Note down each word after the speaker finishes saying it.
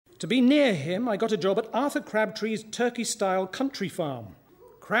To be near him, I got a job at Arthur Crabtree's Turkey-style country farm.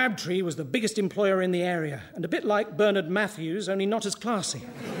 Crabtree was the biggest employer in the area, and a bit like Bernard Matthews, only not as classy.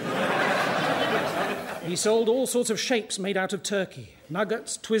 He sold all sorts of shapes made out of turkey,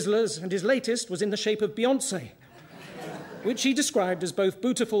 nuggets, Twizzlers, and his latest was in the shape of Beyoncé, which he described as both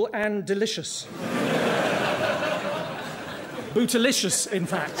beautiful and delicious. Bootalicious, in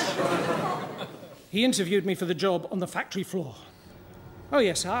fact. He interviewed me for the job on the factory floor. Oh,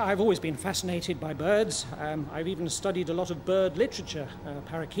 yes, I've always been fascinated by birds. I've even studied a lot of bird literature.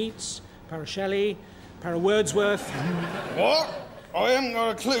 Parakeets, Parashelley, Parawordsworth. What? I haven't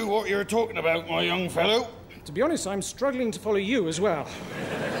got a clue what you're talking about, my young fellow. To be honest, I'm struggling to follow you as well.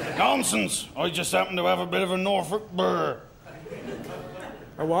 Nonsense. I just happen to have a bit of a Norfolk burr.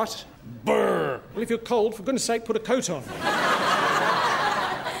 A what? Burr. Well, if you're cold, for goodness sake, put a coat on.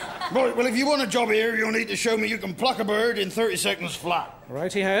 Right, well, if you want a job here, you'll need to show me you can pluck a bird in 30 seconds flat.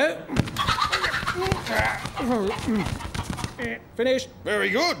 Righty-ho. Finished. Very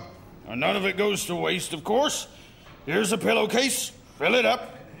good. And none of it goes to waste, of course. Here's a pillowcase. Fill it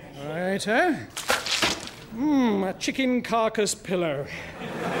up. Righto. A chicken carcass pillow.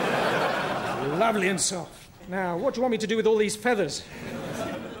 Lovely and soft. Now, what do you want me to do with all these feathers?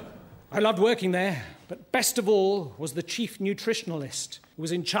 I loved working there, but best of all was the chief nutritionalist, who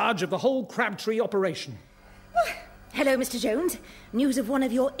was in charge of the whole Crabtree operation. Hello, Mr. Jones. News of one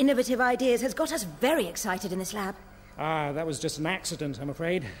of your innovative ideas has got us very excited in this lab. That was just an accident, I'm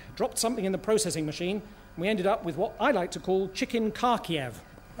afraid. Dropped something in the processing machine, and we ended up with what I like to call chicken Kharkiev.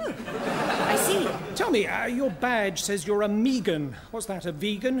 I see. Tell me, your badge says you're a Megan. What's that, a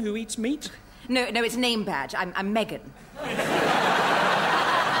vegan who eats meat? No, it's a name badge. I'm Megan.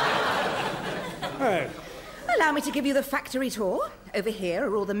 Oh. Allow me to give you the factory tour. Over here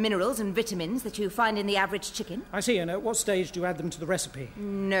are all the minerals and vitamins that you find in the average chicken. I see, and at what stage do you add them to the recipe?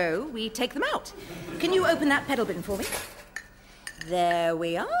 No, we take them out. Can you open that pedal bin for me? There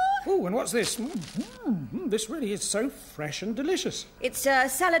we are. Oh, and what's this? This really is so fresh and delicious. It's a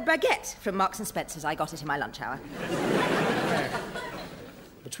salad baguette from Marks and Spencer's. I got it in my lunch hour.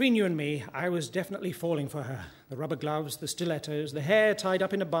 Between you and me, I was definitely falling for her. The rubber gloves, the stilettos, the hair tied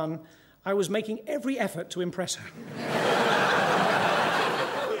up in a bun. I was making every effort to impress her.